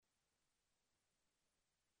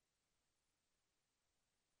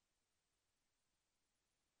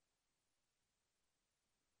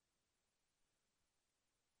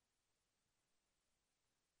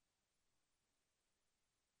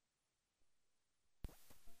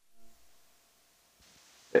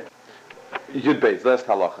Yud Beis, last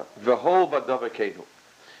halacha. V'hol v'adavar keinu.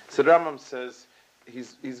 So Rambam says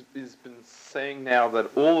he's been saying now that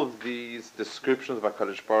all of these descriptions of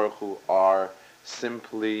HaKadosh Baruch Hu are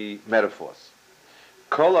simply metaphors.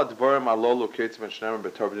 Kol advarim alolu k'yitzim v'shneimim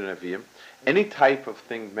b'torah v'neviim. Any type of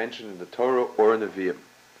thing mentioned in the Torah or in the Nevi'im.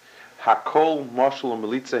 Hakol mashal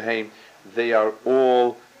u'melitzaheim. They are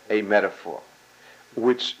all a metaphor.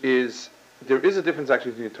 Which is, there is a difference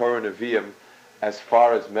actually between Torah and Nevi'im as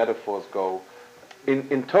far as metaphors go.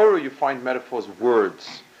 In Torah you find metaphors,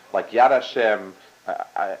 words, like Yad Hashem,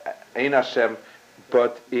 Ein Hashem,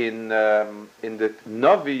 but in the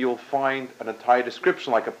Navi you'll find an entire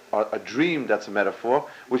description, like a dream that's a metaphor,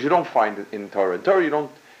 which you don't find in Torah. In Torah you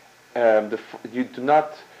don't, you do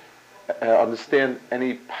not understand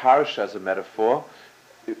any parsha as a metaphor,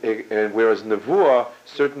 whereas Nevuah,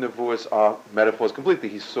 certain Nevuahs are metaphors completely.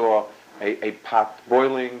 He saw a pot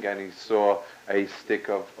boiling, and he saw a stick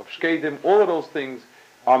of shkedim. All of those things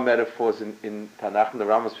are metaphors in Tanakh, and the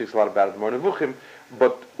Rambam speaks a lot about it more in Nevuchim.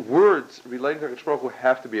 But words relating to HaKadosh Baruch Hu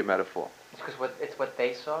have to be a metaphor. It's because it's what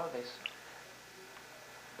they saw.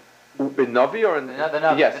 In Navi or in the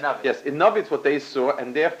Navi? Yes, the Navi. Yes. In Navi it's what they saw,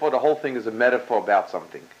 and therefore the whole thing is a metaphor about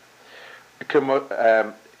something. Kemosh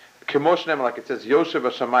Ne'eman, like it says, Yoshev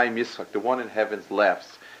Hashamayim Yitzchak, the one in heavens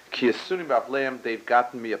laughs. Ki Yasunim B'Avleim, they've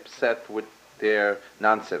gotten me upset with their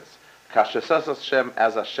nonsense. Kashasas Hashem,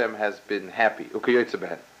 as Hashem has been happy. Ukayotze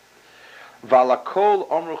behen. Valakol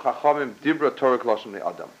Omru Chachamim Dibra Torah Kloshim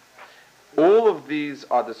Le'Adam. All of these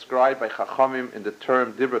are described by Chachamim in the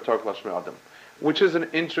term Dibra Torah Kloshim Le'Adam, which is an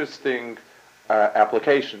interesting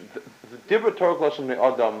application. The Dibra Torah Kloshim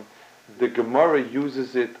Le'Adam, the Gemara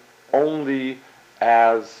uses it only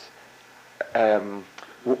as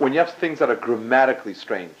when you have things that are grammatically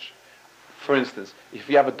strange. For instance, if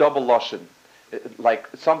you have a double lashon, like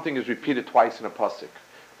something is repeated twice in a pasuk,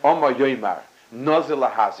 Omar Yoimar, Nazil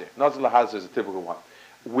Lahazir. Nazil Lahazir is a typical one,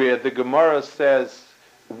 where the Gemara says,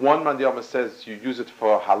 one Mandiyama says you use it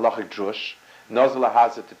for halachic drush, Nazil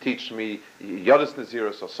Lahazir to teach me Yodis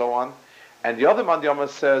Naziris or so on, and the other Mandiyama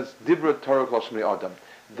says, Dibra Torah Kloshmi Adam,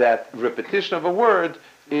 that repetition of a word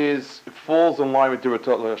falls in line with Dibra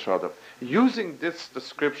Torah Kloshmi Adam. Using this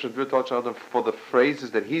description for the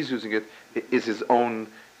phrases that he's using it is his own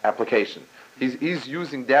application. He's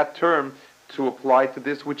using that term to apply to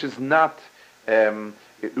this, which is not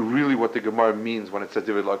really what the Gemara means when it says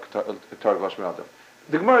Torah Kloshmi Adam.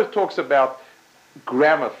 The Gemara talks about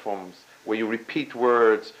grammar forms where you repeat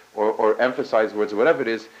words or emphasize words or whatever it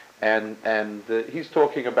is, and he's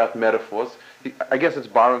talking about metaphors. I guess it's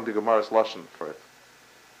borrowing the Gemara's lashon for it.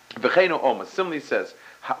 V'cheinu Oma similarly says,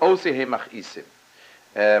 are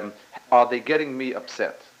they getting me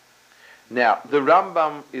upset? Now, the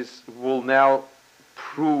Rambam will now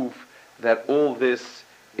prove that all this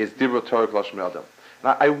is Dibra Torah Kloshmi Adam.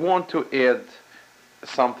 Now, I want to add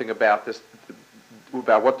something about this,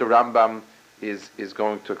 about what the Rambam is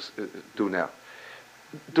going to do now.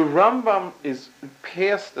 The Rambam is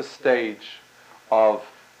past the stage of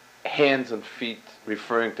hands and feet,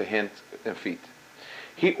 referring to hands and feet.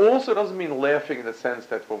 He also doesn't mean laughing in the sense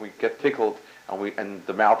that when we get tickled and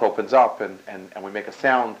the mouth opens up and we make a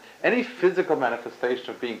sound. Any physical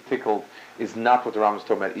manifestation of being tickled is not what the Rambam is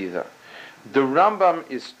talking about either. The Rambam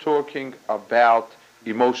is talking about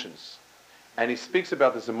emotions, and he speaks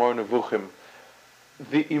about this in Moreh Nevuchim.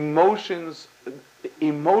 The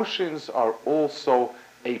emotions are also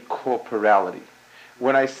a corporality.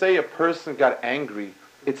 When I say a person got angry,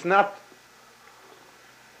 it's not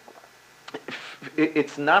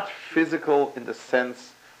physical in the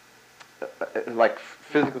sense like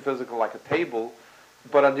physical like a table,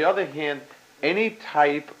 but on the other hand, any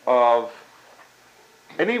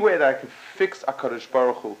way that I can fix HaKadosh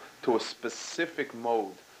Baruch Hu to a specific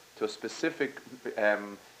mode, to a specific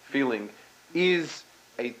feeling, is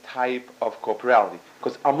a type of corporality,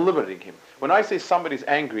 because I'm limiting him. When I say somebody's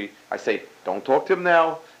angry, I say, don't talk to him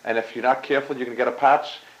now, and if you're not careful, you're going to get a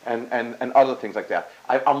patch, and other things like that.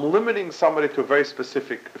 I'm limiting somebody to a very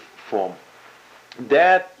specific form.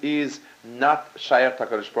 That is not Shayach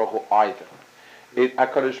HaKadosh Baruch Hu either.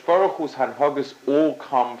 HaKadosh Baruch Hu's hanhagas all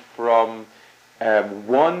come from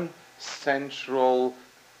one central,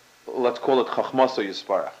 let's call it Chachmaso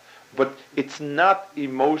Yisparach. But it's not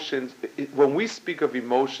emotions. When we speak of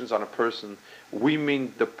emotions on a person, we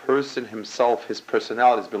mean the person himself, his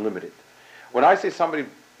personality has been limited. When I say somebody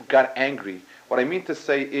got angry, what I mean to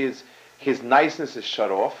say is his niceness is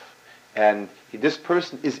shut off, and this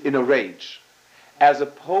person is in a rage. As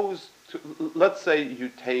opposed to, let's say you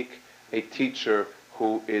take a teacher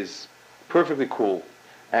who is perfectly cool,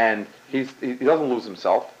 and he doesn't lose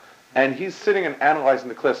himself, And he's sitting and analyzing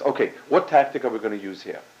the class. Okay, what tactic are we going to use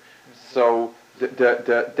here? So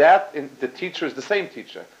the teacher is the same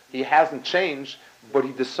teacher. He hasn't changed, but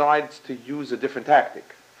he decides to use a different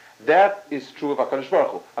tactic. That is true of HaKadosh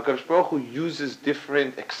Baruch Hu. HaKadosh Baruch Hu uses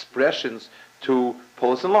different expressions to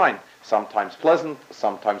pull us in line. Sometimes pleasant,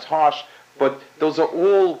 sometimes harsh, but those are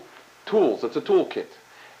all tools. It's a toolkit.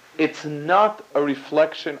 It's not a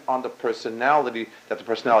reflection on the personality that the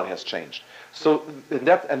personality has changed. So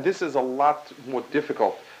and this is a lot more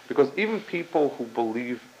difficult because even people who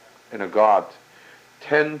believe in a God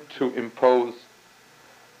tend to impose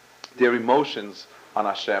their emotions on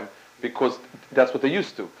Hashem because that's what they're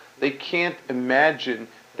used to. They can't imagine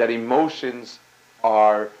that emotions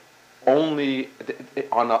are only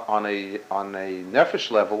on a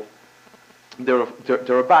nefesh level.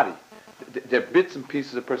 They're a body. They're bits and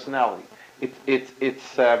pieces of personality. It's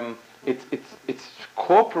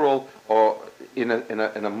corporal or in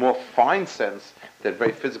a more fine sense. They're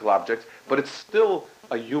very physical objects, but it's still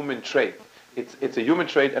a human trait. It's a human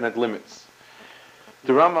trait and it limits.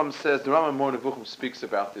 The Rambam Moreh Nevuchim speaks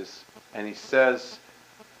about this, and he says,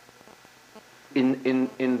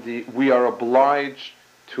 we are obliged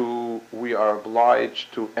to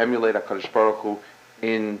emulate HaKadosh Baruch Hu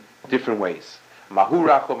in different ways. Mahu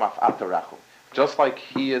rachu maf'ata rachu. Just like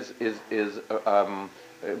he is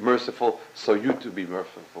merciful, so you to be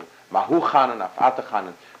merciful. Mahu chanan af'ata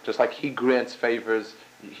chanan. Just like he grants favors,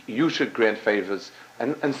 you should grant favors,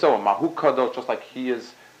 and so on. Mahu kadosh, just like he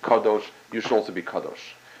is kadosh, you should also be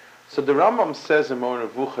kadosh. So the Rambam says in Moreh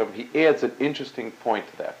Nevuchim, he adds an interesting point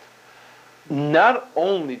to that. Not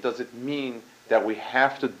only does it mean that we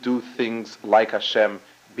have to do things like Hashem,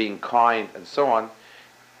 being kind and so on,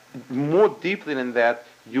 more deeply than that,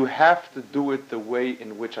 you have to do it the way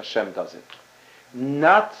in which Hashem does it.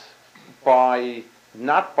 Not by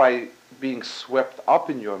being swept up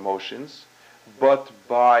in your emotions, but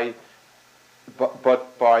by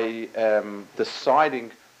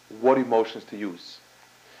deciding what emotions to use.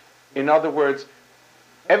 In other words,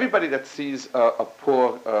 everybody that sees a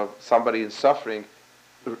poor somebody in suffering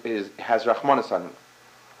has Rahmanas on him.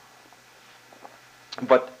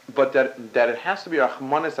 But that it has to be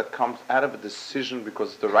Rahmanas that comes out of a decision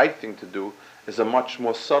because it's the right thing to do is a much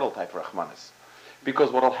more subtle type of Rahmanas.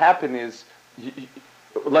 Because what will happen is,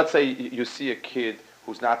 let's say you see a kid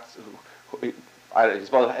who's he's about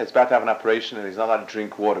to have an operation and he's not allowed to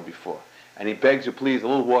drink water before. And he begs you, please, a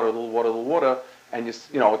little water, and it's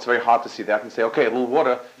very hard to see that and say, okay, a little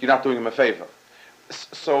water, you're not doing him a favor.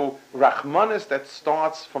 So Rahmanas that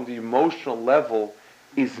starts from the emotional level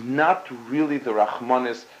is not really the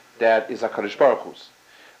Rahmanas that is HaKadosh Baruch Hu's.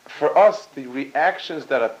 For us, the reactions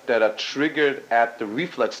that are triggered at the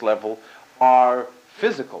reflex level are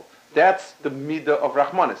physical. That's the midah of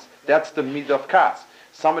Rahmanas. That's the midah of Kas.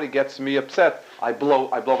 Somebody gets me upset, I blow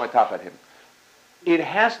my top at him. It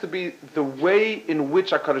has to be the way in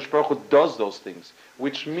which HaKadosh Baruch Hu does those things,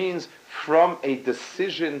 which means from a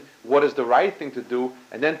decision what is the right thing to do,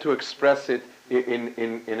 and then to express it in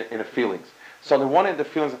a feelings. So on the one hand, the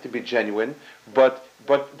feelings have to be genuine, but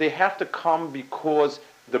they have to come because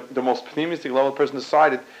the most pneumistic level person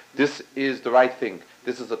decided this is the right thing.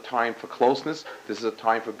 This is a time for closeness. This is a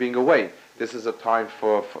time for being away. This is a time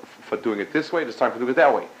for doing it this way. This is a time for doing it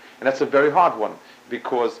that way. And that's a very hard one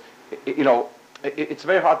because, it's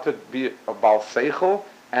very hard to be a Baal Seichel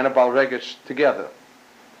and a Baal Regesh together.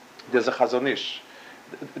 There's a Chazon Ish.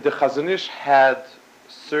 The Chazon Ish had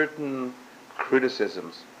certain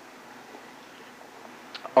criticisms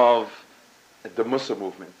of the Mussar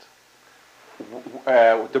movement.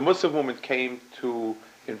 The Mussar movement came to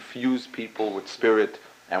infuse people with spirit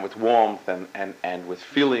and with warmth and with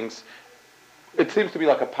feelings. It seems to be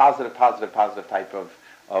like a positive type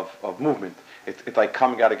of movement. It's like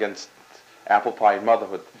coming out against apple pie and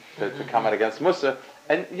motherhood to come out against Mussar.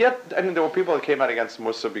 And yet, there were people that came out against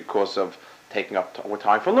Mussar because of taking up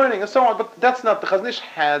time for learning and so on. But that's not, the Chazon Ish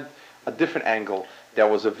had a different angle. That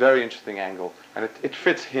was a very interesting angle, and it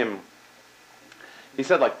fits him. He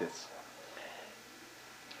said like this.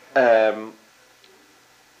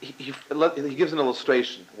 He gives an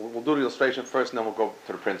illustration. We'll do the illustration first, and then we'll go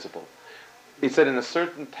to the principle. He said in a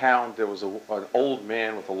certain town there was an old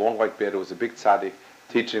man with a long white beard who was a big tzaddik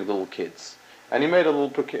teaching little kids, and he made a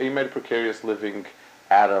precarious living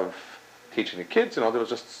out of teaching the kids. There was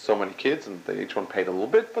just so many kids, and each one paid a little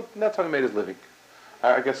bit, but that's how he made his living.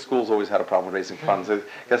 I guess schools always had a problem with raising funds. I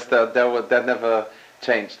guess that never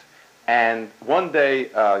changed. And one day,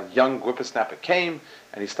 a young whippersnapper came,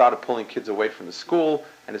 and he started pulling kids away from the school,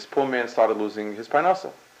 and this poor man started losing his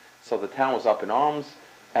parnasa. So the town was up in arms,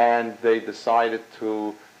 and they decided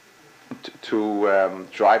to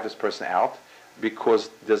drive this person out, because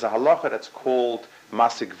there's a halacha that's called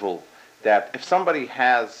masik vul, that if somebody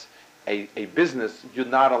has a business, you're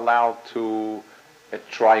not allowed to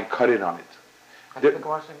try and cut in on it. I think the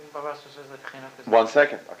Gemara says that chinuch is... 1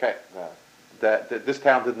 second, okay. This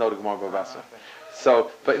town didn't know the Gemara Bava Basra. Okay.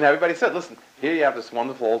 So, but everybody said, listen, here you have this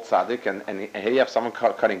wonderful old tzaddik, and here you have someone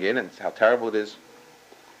cutting in, and how terrible it is.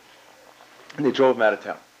 And they drove him out of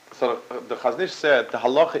town. So the Chazon Ish said the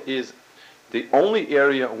halacha is the only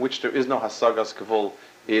area in which there is no hasagas kavul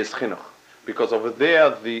is chinuch, because over there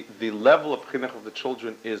the level of chinuch of the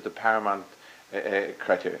children is the paramount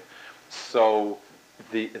criteria. So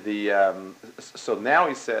so now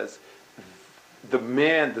he says the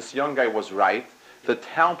man, this young guy, was right. The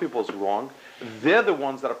town people is wrong. They're the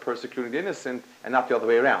ones that are persecuting the innocent, and not the other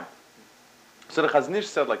way around. So the Chazon Ish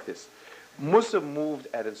said like this: Musa moved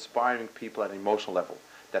at inspiring people at an emotional level,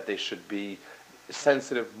 that they should be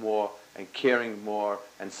sensitive more and caring more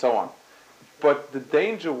and so on. But the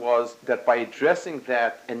danger was that by addressing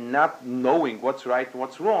that and not knowing what's right and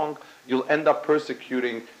what's wrong, you'll end up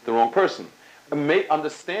persecuting the wrong person.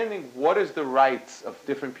 Understanding what is the rights of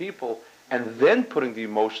different people and then putting the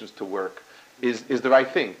emotions to work is the right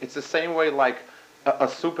thing. It's the same way like a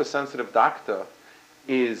super sensitive doctor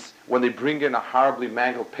is, when they bring in a horribly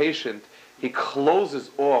mangled patient, he closes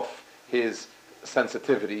off his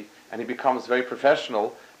sensitivity and he becomes very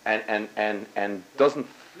professional and doesn't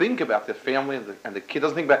think about the family and the kid,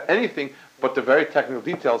 doesn't think about anything but the very technical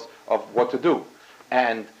details of what to do.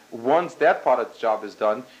 And once that part of the job is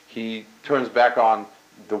done, he turns back on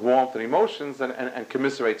the warmth and emotions and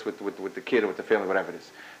commiserates with the kid or with the family, whatever it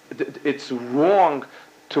is. It's wrong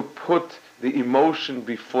to put the emotion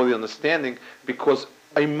before the understanding, because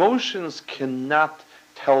emotions cannot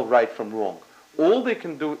tell right from wrong. All they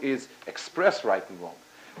can do is express right and wrong.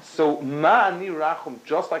 So ma'ani rachum,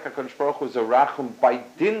 just like HaKadosh Baruch Hu is a rachum by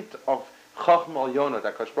dint of chachma al yonah,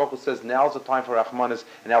 that HaKadosh Baruch Hu says now's the time for rachmanis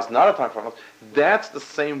and now's not a time for rachmanis. That's the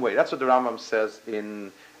same way. That's what the Rambam says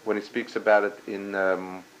when he speaks about it in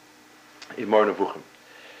Moreh Nevuchim.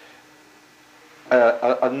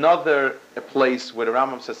 Another place where the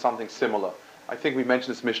Rambam says something similar. I think we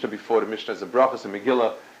mentioned this Mishnah before. The Mishnah is a brachas in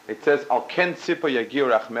Megillah. It says, "Al ken tzipa yagir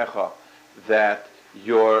rachmecha," that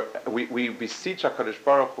we beseech HaKadosh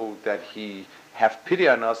Baruch Hu that He have pity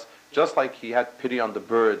on us, just like He had pity on the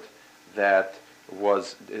bird that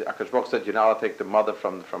was. HaKadosh Baruch Hu said, "You're not allowed to take the mother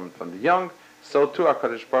from the young." So too,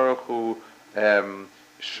 HaKadosh Baruch Hu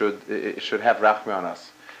should have rachme on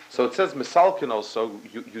us. So it says Misalkin also.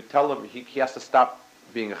 You tell him he has to stop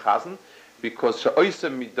being a chazan, because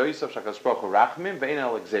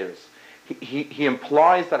he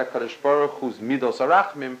implies that HaKadosh Baruch Hu's midos are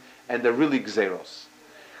rachmim and they're really gzeros.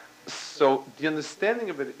 So the understanding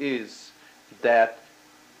of it is that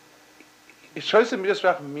shoysa midos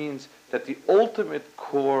rachmim means that the ultimate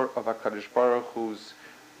core of HaKadosh Baruch Hu's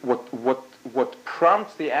what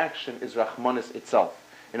prompts the action is rachmanis itself.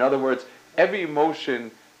 In other words, every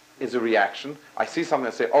emotion is a reaction. I see something,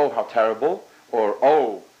 I say, "Oh, how terrible," or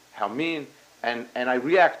 "Oh, how mean," and I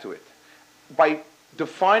react to it. By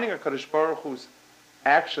defining HaKadosh Baruch Hu's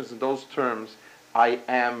actions in those terms, I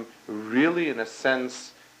am really, in a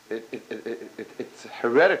sense, it's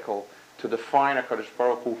heretical to define HaKadosh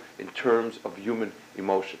Baruch Hu in terms of human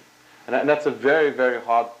emotion. And that's a very, very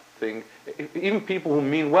hard thing. Even people who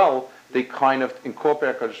mean well, they kind of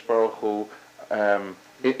incorporate HaKadosh Baruch Hu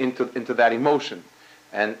into that emotion.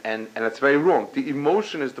 And it's very wrong. The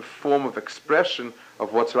emotion is the form of expression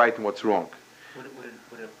of what's right and what's wrong.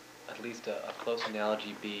 Would at least a close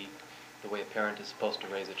analogy be the way a parent is supposed to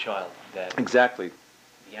raise a child? That exactly.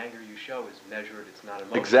 The anger you show is measured. It's not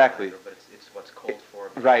emotional exactly. anger, but it's what's called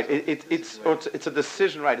for. Right. It's a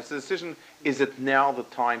decision. Right. It's a decision. Is it now the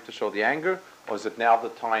time to show the anger, or is it now the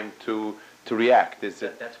time to react? Is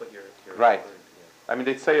it? That's what you're right. Yeah. I mean,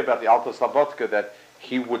 they say about the Alto Slabotka that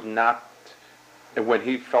he would not. And when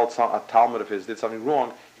he felt a Talmud of his did something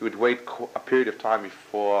wrong, he would wait a period of time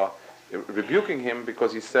before rebuking him,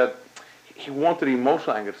 because he said he wanted the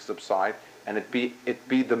emotional anger to subside, and it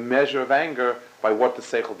be the measure of anger by what the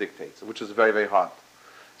seichel dictates, which is very, very hard.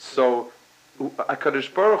 So,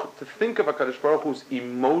 HaKadosh Baruch, to think of HaKadosh Baruch Hu's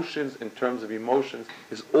emotions in terms of emotions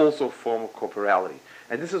is also a form of corporality,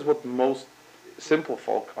 and this is what most simple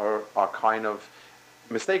folk are kind of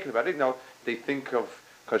mistaken about. They think of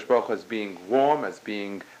HaKadosh Baruch Hu as being warm, as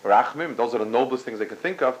being rachmim. Those are the noblest things they can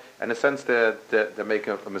think of. In a sense, they're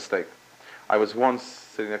making a mistake. I was once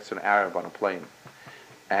sitting next to an Arab on a plane,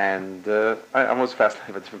 and I was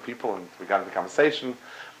fascinated with different people, and we got into conversation,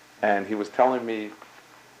 and he was telling me,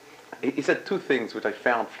 he said two things which I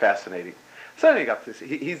found fascinating. So he got this.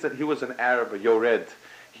 He was an Arab, a Yored.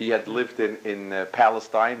 He had lived in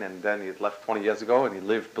Palestine, and then he had left 20 years ago, and he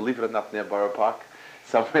lived, believe it or not, near Borough Park,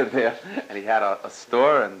 somewhere there. And he had a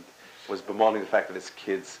store, and was bemoaning the fact that his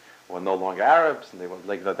kids were no longer Arabs, and they were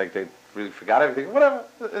like they really forgot everything. Whatever,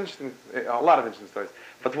 interesting, a lot of interesting stories.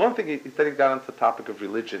 But one thing, then he got into the topic of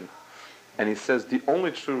religion, and he says the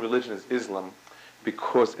only true religion is Islam,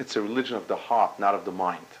 because it's a religion of the heart, not of the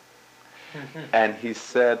mind. And he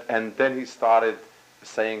said, and then he started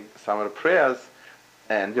saying some of the prayers,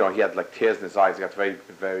 and he had like tears in his eyes. He got very,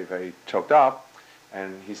 very, very choked up,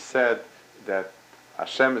 and he said that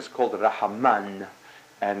Hashem is called Rahman,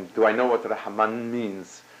 and do I know what Rahman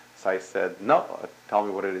means? So I said, no, tell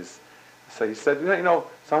me what it is. So he said,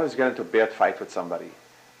 sometimes you get into a bad fight with somebody,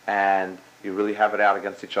 and you really have it out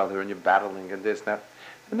against each other, and you're battling and this and that,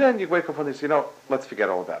 and then you wake up and you say, let's forget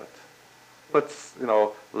all about it. Let's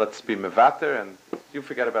be mevater, and you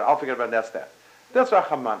forget about it, I'll forget about it, that's that. That's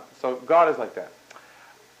Rahman. So God is like that.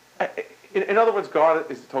 In other words,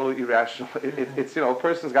 God is totally irrational. It's a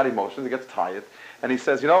person's got emotions, he gets tired, and he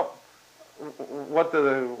says, what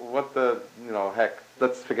the heck,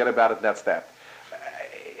 let's forget about it, and that's that.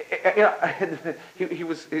 He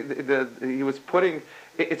was putting.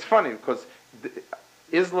 It's funny because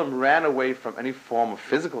Islam ran away from any form of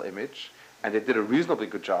physical image, and they did a reasonably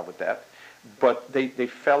good job with that. But they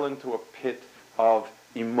fell into a pit of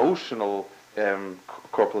emotional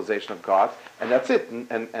corporalization of God, and that's it.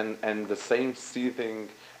 And the same seething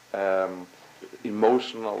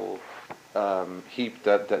emotional heap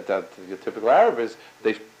that the typical Arab is,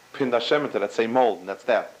 they've pinned Hashem into that same mold, and that's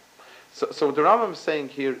that. So what the Rambam is saying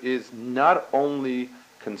here is not only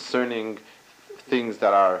concerning things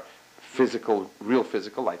that are physical, real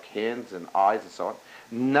physical, like hands and eyes and so on,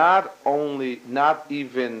 not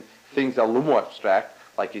even things that are a little more abstract,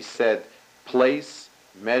 like he said, place,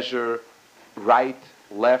 measure, right,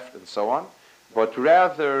 left, and so on, but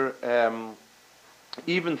rather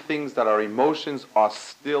even things that are emotions are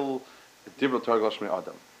still Dibra Torah Shmei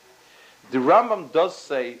Adam. The Rambam does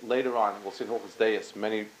say later on, we'll see in Hilchos Deis,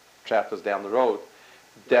 many chapters down the road,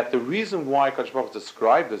 that the reason why Kadosh Baruch Hu is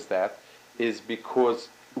described as that is because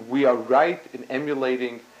we are right in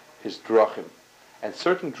emulating his drachim. And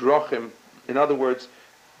certain drachim, in other words,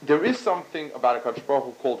 there is something about a Kadosh Baruch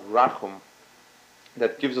Hu called rachum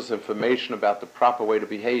that gives us information about the proper way to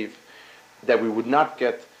behave that we would not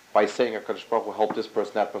get by saying HaKadosh Baruch Hu help this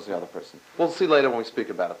person, that person, the other person. We'll see later when we speak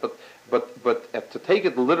about it. But to take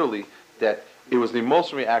it literally, that it was the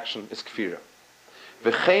emotional reaction is kfira.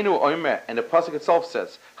 V'cheinu oimer, and the pasuk itself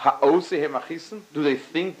says, ha'osehem achisen, do they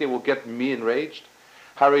think they will get me enraged?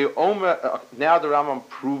 Harei omer, now the Rambam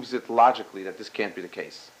proves it logically that this can't be the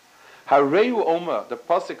case. Harei omer, the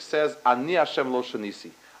pasuk says, ani Hashem lo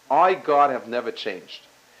shanisi, I, God, have never changed.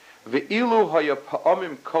 Ve'ilu haya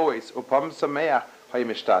pa'amim koes upam sameach haya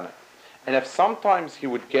mishtana. And if sometimes he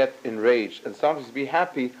would get enraged and sometimes be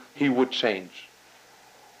happy, he would change.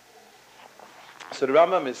 So the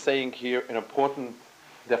Rambam is saying here an important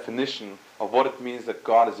definition of what it means that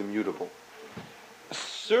God is immutable.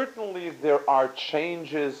 Certainly there are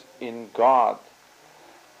changes in God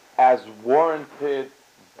as warranted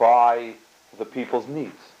by the people's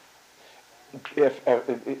needs. If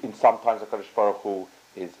sometimes HaKadosh Baruch Hu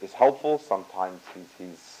is helpful, sometimes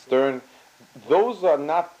he's stern. Those are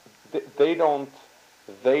not, they don't,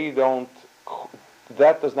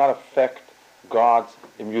 that does not affect God's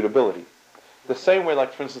immutability. The same way,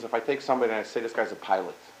 like for instance, if I take somebody and I say this guy's a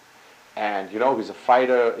pilot, and he's a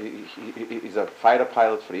fighter, he's a fighter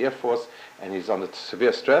pilot for the Air Force, and he's under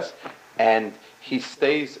severe stress, and he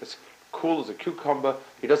stays as cool as a cucumber,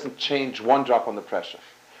 he doesn't change one drop on the pressure.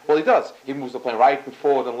 Well, he does. He moves the plane right and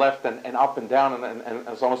forward and left and up and down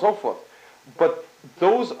and so on and so forth. But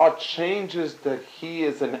those are changes that he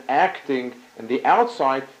is enacting in the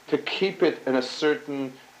outside to keep it in a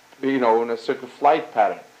certain, in a certain flight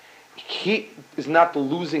pattern. He is not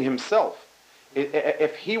losing himself.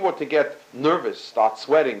 If he were to get nervous, start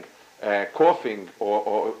sweating, coughing,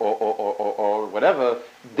 or whatever,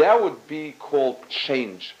 that would be called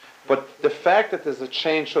change. But the fact that there's a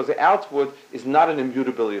change shows the outward is not an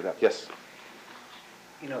immutability of that. Yes?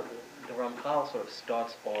 The Ramchal sort of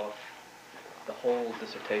starts off the whole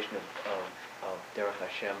dissertation of Derech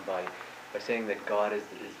Hashem by saying that God is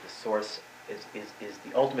the source, is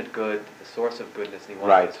the ultimate good, the source of goodness, and he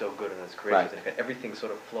wants to be so good in his creation. Right. And everything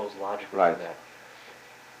sort of flows logically from that.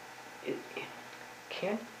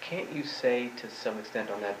 Can't you say to some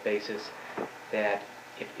extent on that basis that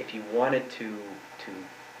if you wanted to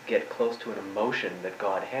get close to an emotion that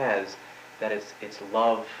God has, that it's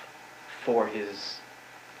love for his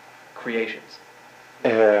creations?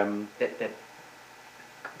 That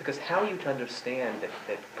Because how are you to understand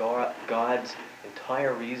that God's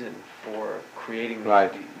entire reason for creating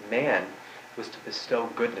Right. man was to bestow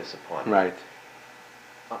goodness upon him? Right.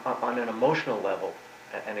 On an emotional level,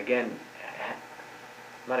 and again,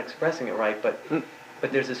 I'm not expressing it right, but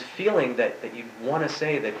there's this feeling that you want to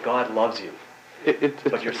say that God loves you,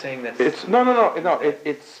 but you're saying that's it's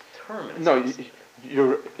it's term. In a no. sense.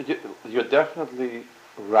 You're definitely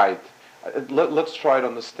right. Let's try to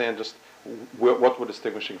understand just what we're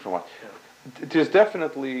distinguishing from what. Yeah. There's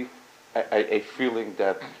definitely a feeling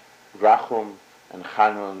that Rachum and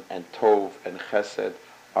Chanun and Tov and Chesed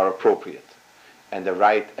are appropriate, and they're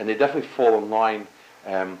right, and they definitely fall in line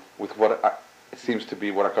with what it seems to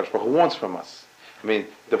be what HaKadosh Baruch Hu wants from us. I mean,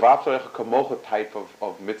 the V'aftarecha Kamocha type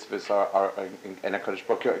of mitzvahs are in HaKadosh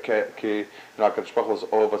Baruch Hu, HaKadosh Baruch Hu is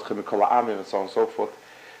Ovad Chemikol Ha'amim and so on and so forth.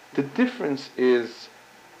 The difference is,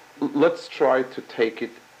 let's try to take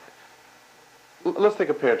it. Let's take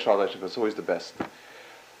a parent-child relationship. It's always the best.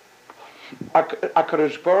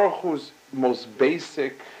 HaKadosh Baruch Hu's most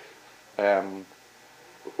basic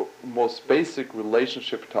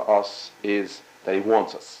relationship to us is that He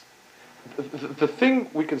wants us. The thing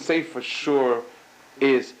we can say for sure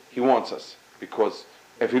is He wants us, because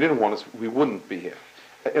if He didn't want us, we wouldn't be here.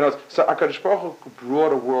 So HaKadosh Baruch Hu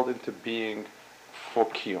brought a world into being for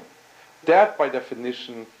Kiyum. That, by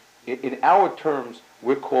definition, in our terms,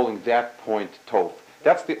 we're calling that point Tov.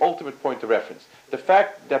 That's the ultimate point of reference. The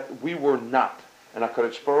fact that we were not, and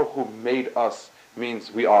HaKadosh Baruch Hu made us,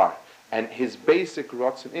 means we are. And His basic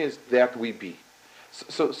ratzon is that we be.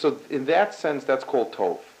 So in that sense, that's called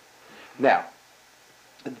Tov. Now,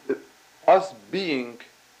 us being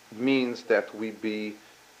means that we be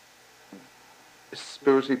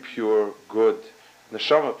spiritually pure, good,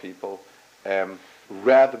 neshama people,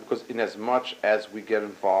 rather because in as much as we get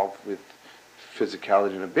involved with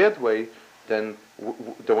physicality in a bad way, then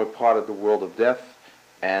we're part of the world of death,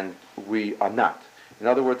 and we are not. In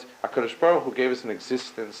other words, HaKadosh Baruch Hu gave us an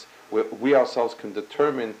existence where we ourselves can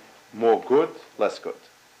determine more good, less good.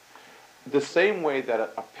 The same way that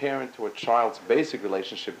a parent to a child's basic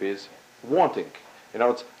relationship is wanting. In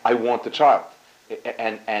other words, I want the child.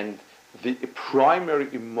 And the primary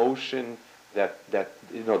emotion that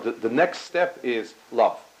the next step is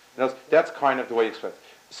love. That's kind of the way you express it.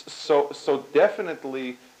 So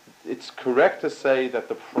definitely it's correct to say that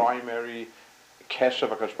the primary kesher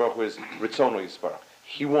of HaKadosh Baruch Hu is Ritzono Yisbarach.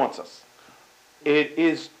 He wants us. It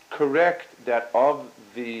is correct that of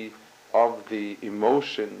the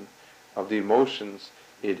emotions,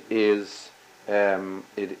 it is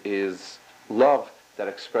love that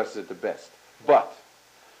expresses it the best. But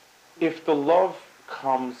if the love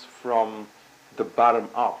comes from the bottom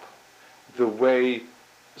up, the way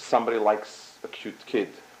somebody likes a cute kid,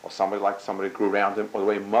 or somebody likes somebody who grew around him, or the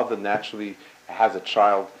way a mother naturally has a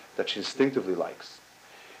child that she instinctively likes,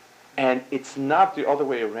 and it's not the other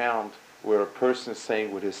way around, where a person is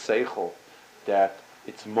saying with his seichel that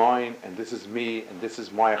it's mine, and this is me, and this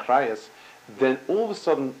is my achrayas, then all of a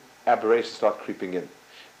sudden aberrations start creeping in.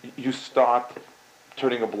 You start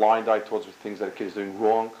turning a blind eye towards the things that a kid is doing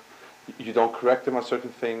wrong. You don't correct him on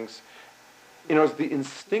certain things. It's the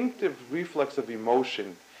instinctive reflex of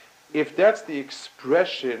emotion. If that's the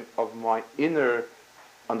expression of my inner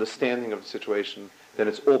understanding of the situation, then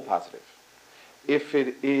it's all positive. If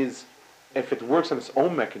it works on its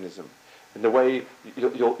own mechanism, in the way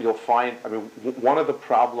you'll find, one of the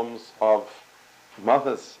problems of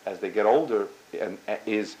mothers as they get older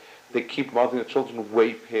is they keep mothering the children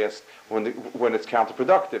way past when it's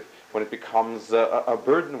counterproductive, when it becomes a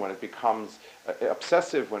burden, when it becomes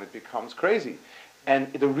obsessive, when it becomes crazy.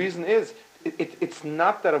 And the reason is, it's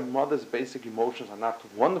not that a mother's basic emotions are not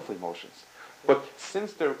wonderful emotions, but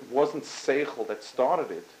since there wasn't seichel that started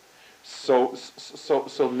it, so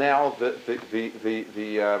now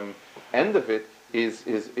the end of it is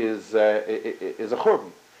a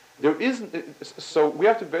churban. There isn't. So we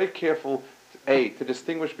have to be very careful, to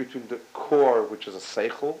distinguish between the core, which is a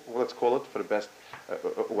seichel, let's call it for the best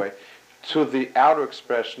way, to the outer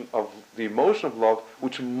expression of the emotion of love,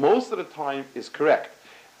 which most of the time is correct.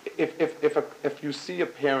 If you see a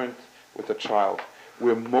parent with a child,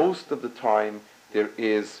 where most of the time there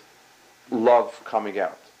is love coming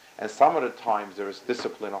out, and some of the times there is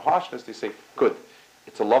discipline or harshness, they say, good,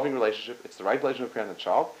 it's a loving relationship, it's the right relationship between parent and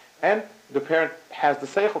child, and the parent has the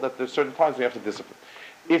seichel that there's certain times we have to discipline.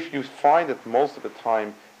 If you find that most of the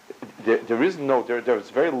time there is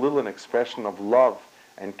very little an expression of love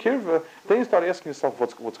and kirva, then you start asking yourself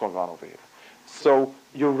what's going on over here. So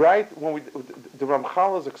you're right, the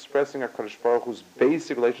Ramchal is expressing HaKadosh Baruch Hu's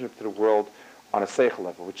basic relationship to the world on a seichel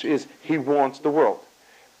level, which is he wants the world.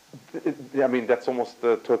 I mean, that's almost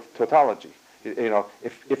the tautology.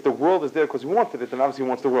 If the world is there because he wanted it, then obviously he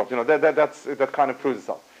wants the world. That kind of proves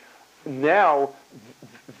itself. Now,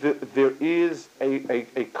 there is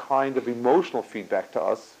a kind of emotional feedback to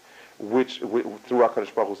us, which through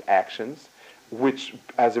HaKadosh Baruch Hu's actions, which,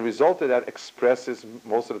 as a result of that, expresses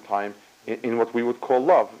most of the time in what we would call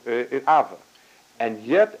love, ava. And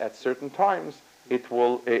yet, at certain times, it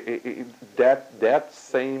will that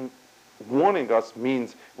same warning us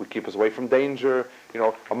means we keep us away from danger.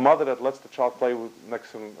 A mother that lets the child play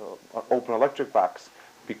next to an open electric box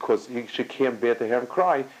because she can't bear to hear him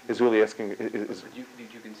cry is really asking.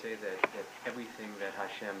 You can say that everything that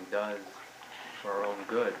Hashem does for our own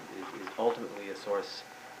good is ultimately a source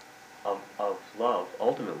of love.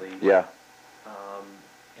 Ultimately, yeah.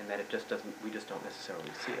 And that we just don't necessarily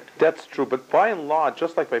see it. That's true, but by and large,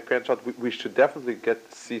 just like by parent-child, we should definitely get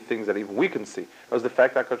to see things that even we can see. It was the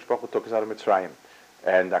fact that HaKadosh Baruch Hu took us out of Mitzrayim,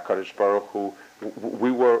 and HaKadosh Baruch Hu, we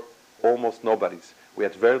were almost nobodies. We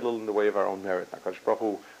had very little in the way of our own merit. HaKadosh Baruch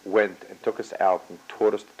Hu went and took us out and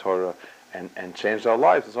taught us the Torah and changed our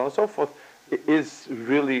lives and so on and so forth. It is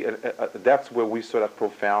really, that's where we saw that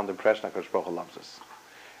profound impression that HaKadosh Baruch Hu loves us.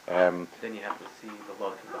 Then you have to see the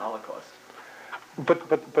love through the Holocaust.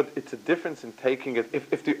 But it's a difference in taking it.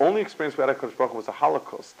 If the only experience we had at HaKadosh Baruch Hu was a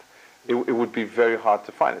Holocaust, it would be very hard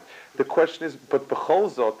to find it. The question is, but B'chol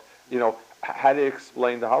Zot, how do you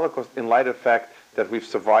explain the Holocaust in light of the fact that we've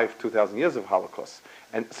survived 2,000 years of Holocaust?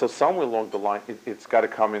 And so somewhere along the line, it's got to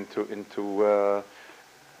come into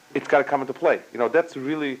play. That's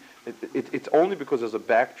really, it's only because there's a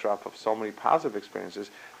backdrop of so many positive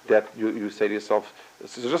experiences that you say to yourself,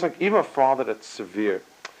 so just like even a father that's severe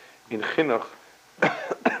in Chinuch,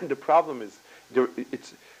 the problem is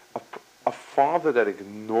it's a father that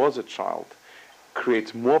ignores a child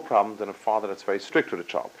creates more problems than a father that's very strict with a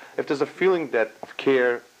child. If there's a feeling of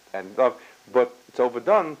care and love, but it's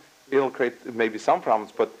overdone, it'll create maybe some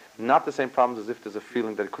problems, but not the same problems as if there's a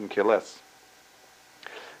feeling that it couldn't care less.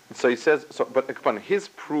 And so he says, but his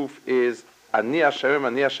proof is Ani Hashem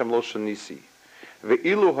lo shanisi.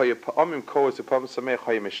 Ve'ilu hayapamim kohes upam sameh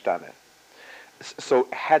hayamishtane. So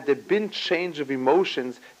had there been change of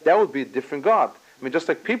emotions, that would be a different God. I mean, just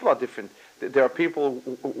like people are different. There are people,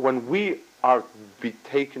 when we are be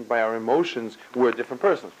taken by our emotions, we're a different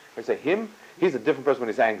person. I say he's a different person when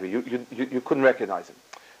he's angry. You couldn't recognize him.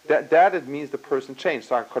 That it means the person changed.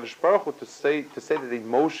 So HaKadosh Baruch Hu, to say that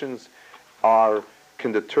emotions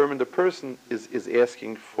can determine the person is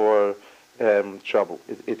asking for trouble.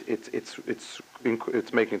 It's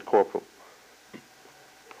making it corporal.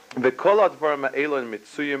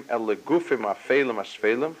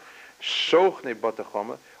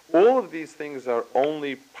 All of these things are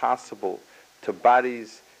only possible to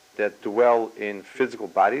bodies that dwell in physical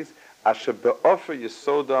bodies,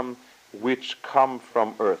 which come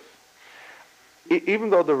from earth. Even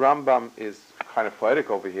though the Rambam is kind of poetic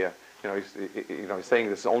over here, he's saying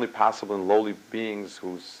this is only possible in lowly beings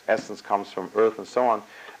whose essence comes from earth and so on.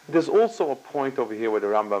 There's also a point over here where the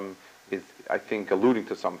Rambam is, I think, alluding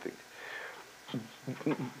to something.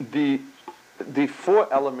 The four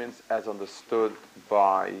elements, as understood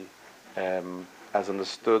by the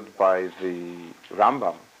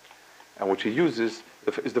Rambam, and which he uses,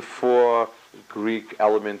 is the four Greek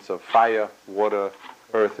elements of fire, water,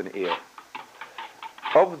 earth, and air.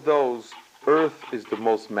 Of those, earth is the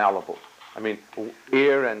most malleable. I mean,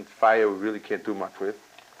 air and fire we really can't do much with.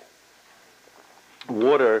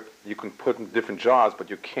 Water you can put in different jars, but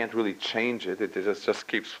you can't really change it. It just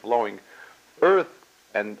keeps flowing. Earth,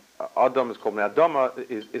 and Adam is called Adama,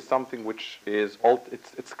 is something which is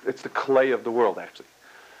it's the clay of the world, actually.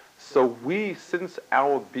 So since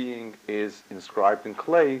our being is inscribed in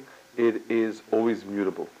clay, it is always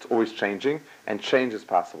mutable. It's always changing, and change is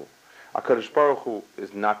possible. HaKadosh Baruch Hu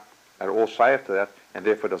is not at all shaykh to that, and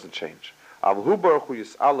therefore doesn't change. HaKadosh Baruch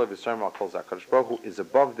Hu is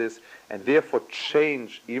above this, and therefore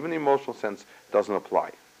change, even in emotional sense, doesn't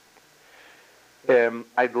apply.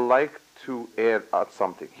 I'd like to add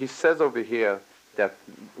something. He says over here that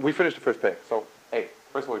we finished the first page. So,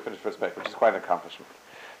 first of all, we finished the first page, which is quite an accomplishment.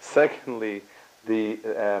 Secondly,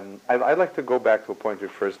 I'd like to go back to a point he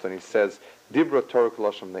refers to, and he says, Dibra Torah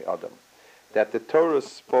Koloshim Ne Adam, that the Torah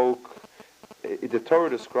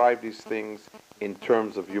described these things in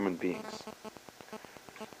terms of human beings.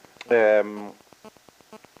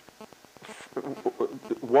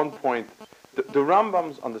 One point, the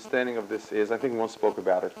Rambam's understanding of this is, I think one spoke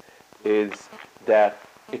about it, is that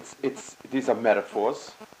these are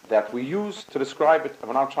metaphors that we use to describe it.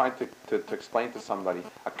 When I'm trying to explain to somebody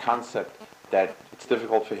a concept that it's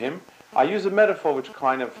difficult for him, I use a metaphor which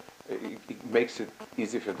kind of it makes it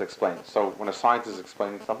easy for him to explain. So when a scientist is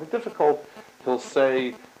explaining something difficult, he'll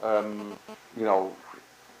say,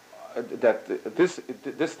 that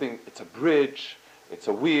this thing, it's a bridge, it's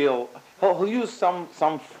a wheel. He'll use some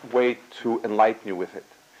way to enlighten you with it,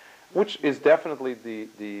 which is definitely the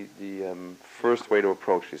first way to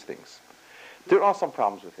approach these things. There are some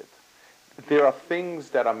problems with it. There are things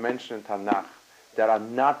that are mentioned in Tanakh that are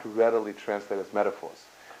not readily translated as metaphors.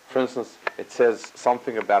 For instance, it says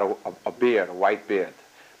something about a beard, a white beard.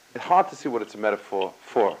 It's hard to see what it's a metaphor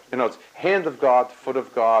for. It's hand of God, foot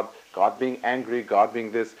of God, God being angry, God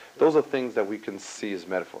being this. Those are things that we can see as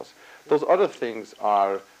metaphors. Those other things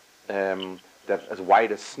are that as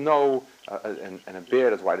white as snow, and a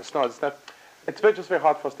beard as white as snow. It's just very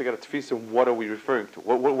hard for us to get a tefisa. What are we referring to?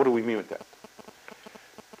 What do we mean with that?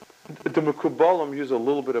 The Mekubalim use a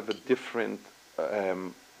little bit of a different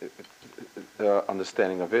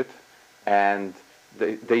understanding of it, and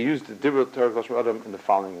they use the Dibur Torah Lashon Adam in the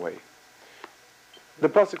following way. The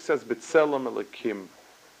pasuk says, "B'tselem Elokim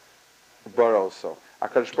baroso."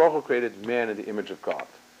 HaKadosh Baruch Hu created man in the image of God.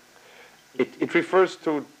 It refers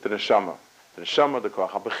to the neshama, the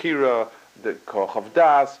koach habechira, the koach of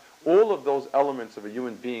das, all of those elements of a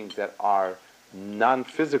human being that are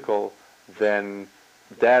non-physical. Then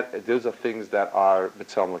those are things that are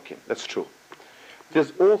b'tselem Elokim. That's true.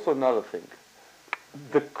 There's also another thing.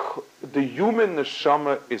 The human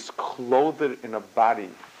neshama is clothed in a body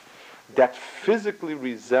that physically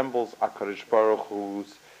resembles HaKadosh Baruch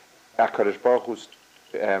Hu's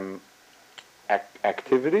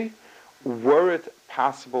activity, were it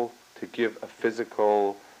possible to give a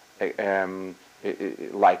physical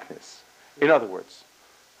likeness. In other words,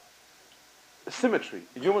 symmetry.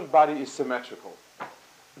 The human body is symmetrical.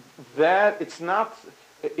 That it's not.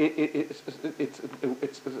 So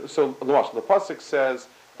the pasuk says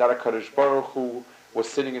that HaKadosh Baruch Hu was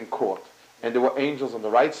sitting in court, and there were angels on the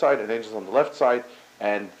right side and angels on the left side,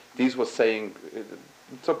 and these were saying,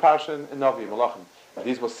 it's a parsha in Navi Malachim.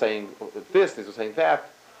 These were saying this, these were saying that.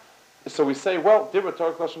 So we say, well, Dibur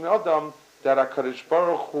Torah Lashon Adam, that HaKadosh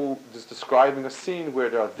Baruch Hu is describing a scene where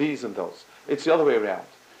there are these and those. It's the other way around.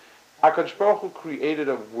 HaKadosh Baruch Hu created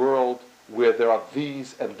a world where there are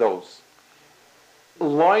these and those,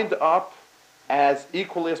 lined up as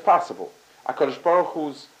equally as possible. HaKadosh Baruch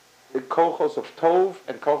Hu's kochos of Tov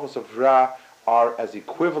and kochos of Ra are as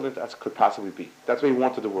equivalent as could possibly be. That's what he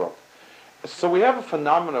wanted the world. So we have a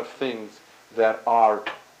phenomenon of things that are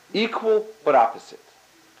equal but opposite.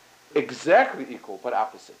 Exactly equal but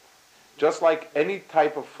opposite. Just like any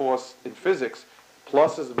type of force in physics,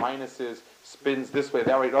 pluses, minuses, spins this way,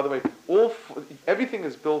 that way, the other way. Everything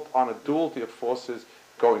is built on a duality of forces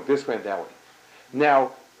going this way and that way.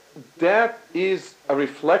 Now, that is a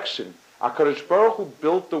reflection. HaKadosh Baruch Hu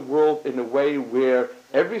built the world in a way where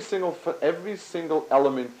every single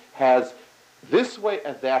element has this way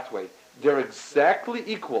and that way. They're exactly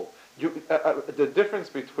equal. The difference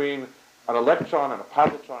between an electron and a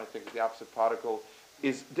positron, I think is the opposite particle,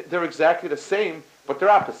 is they're exactly the same, but they're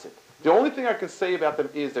opposite. The only thing I can say about them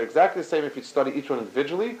is they're exactly the same if you study each one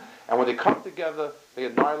individually, and when they come together, they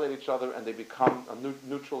annihilate each other and they become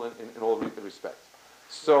neutral in all respects.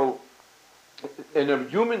 So, in a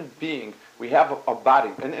human being, we have a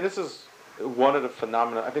body, and this is one of the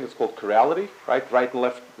phenomena, I think it's called chirality, right and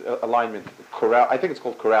left alignment. I think it's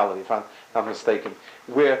called chirality, if I'm not mistaken,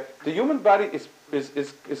 where the human body is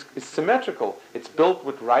symmetrical. It's built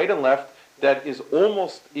with right and left that is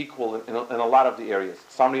almost equal in a lot of the areas.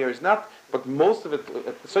 Some of the areas not, but most of it,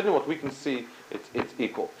 certainly what we can see, it's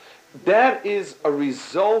equal. That is a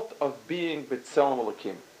result of being B'Tselem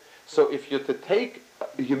Elokim. So if you're to take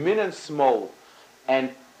Yamin and Smol and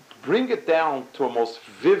bring it down to a most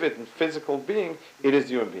vivid and physical being, it is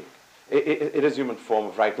human being. It is human form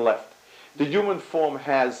of right and left. The human form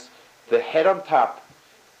has the head on top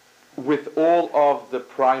with all of the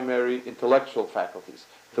primary intellectual faculties.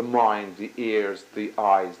 The mind, the ears, the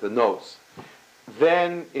eyes, the nose.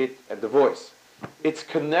 Then the voice. It's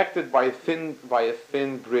connected by a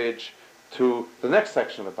thin bridge to the next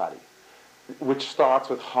section of the body, which starts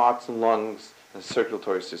with hearts and lungs and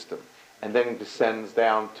circulatory system, and then descends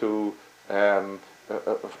down to a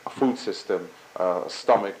food system, a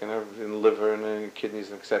stomach, and liver, and kidneys,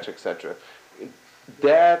 and etc., etc.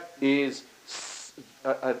 That is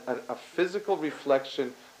a physical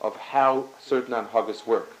reflection of how certain anhagas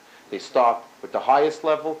work. They start with the highest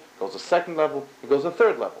level, goes to second level, it goes to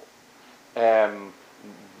third level.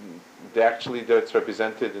 That's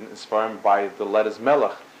represented in Sfarim by the letters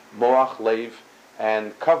Melech, Moach, Leiv,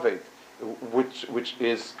 and Kaved, which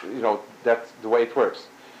is, that's the way it works.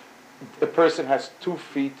 A person has 2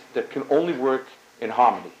 feet that can only work in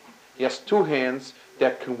harmony. He has two hands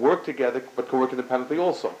that can work together, but can work independently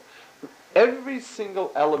also. Every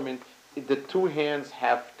single element, the two hands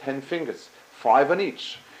have 10 fingers, 5 on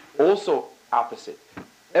each. Also opposite.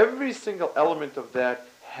 Every single element of that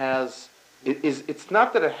it's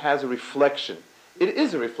not that it has a reflection. It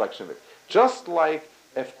is a reflection of it. Just like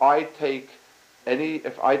if I take any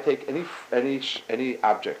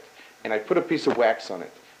object and I put a piece of wax on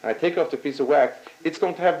it, and I take off the piece of wax, it's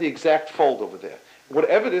going to have the exact fold over there.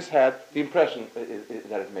 Whatever this had, the impression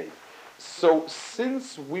that it made. So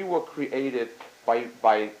since we were created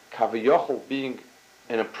by Kaviyachol being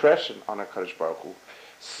an impression on HaKadosh Baruch Hu,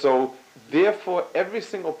 so therefore every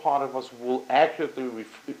single part of us will accurately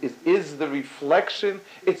is the reflection,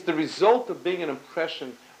 it's the result of being an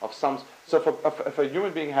impression of some. So if a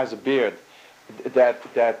human being has a beard, then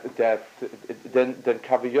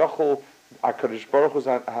Kaviyachol, HaKadosh Baruch Hu's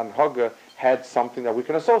Hanhaga had something that we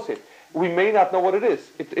can associate. We may not know what it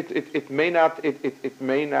is. It may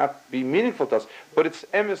not be meaningful to us, but it's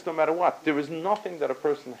emes no matter what. There is nothing that a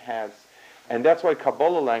person has, and that's why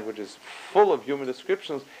Kabbalah language is full of human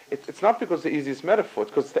descriptions. It's not because it's the easiest metaphor;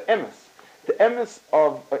 it's because it's the emes. The emes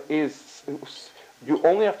is you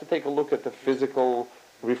only have to take a look at the physical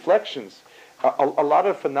reflections. A lot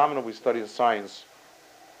of phenomena we study in science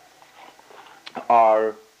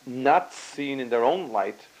are not seen in their own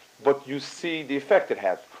light, but you see the effect it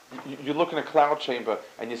has. You look in a cloud chamber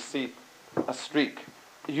and you see a streak.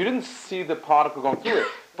 You didn't see the particle going through it,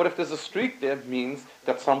 but if there's a streak there, it means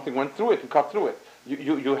that something went through it and cut through it.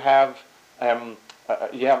 You have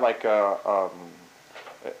like a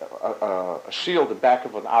shield the back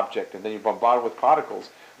of an object, and then you bombard it with particles.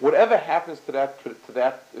 Whatever happens to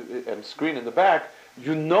that screen in the back,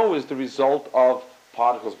 you know is the result of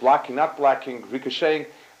particles blocking, not blocking, ricocheting.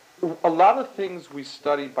 A lot of things we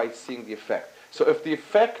study by seeing the effect. So if the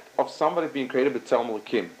effect of somebody being created with Tzelem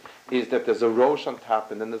Elokim is that there's a rosh on top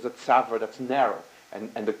and then there's a tzaver that's narrow,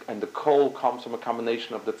 and the kohl comes from a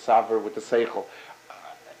combination of the tzaver with the seichel,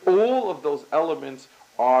 all of those elements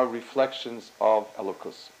are reflections of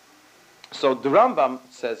Elokus. So the Rambam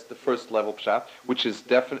says the first level pshat, which is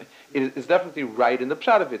definitely right in the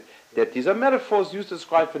pshat of it, that these are metaphors used to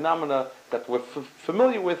describe phenomena that we're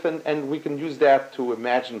familiar with, and we can use that to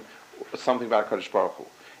imagine something about HaKadosh Baruch Hu.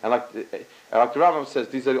 And like the Rambam says,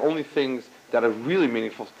 these are the only things that are really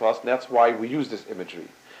meaningful to us, and that's why we use this imagery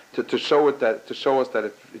to show us that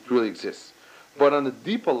it really exists. But on a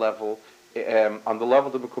deeper level, on the level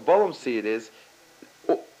that the Kabbalah see it is,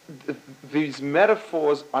 these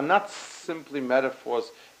metaphors are not simply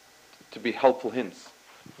metaphors to be helpful hints.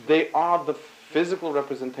 They are the physical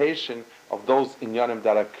representation of those inyanim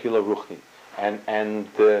that are kila ruchni, and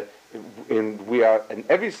we are in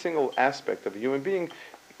every single aspect of a human being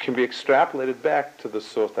can be extrapolated back to the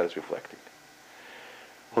source that is reflecting.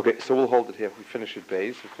 Okay, so we'll hold it here. We finish at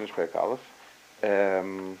Beis. We finish Perek Aleph.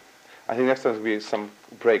 I think next time will be some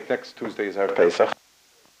break. Next Tuesday is our Pesach.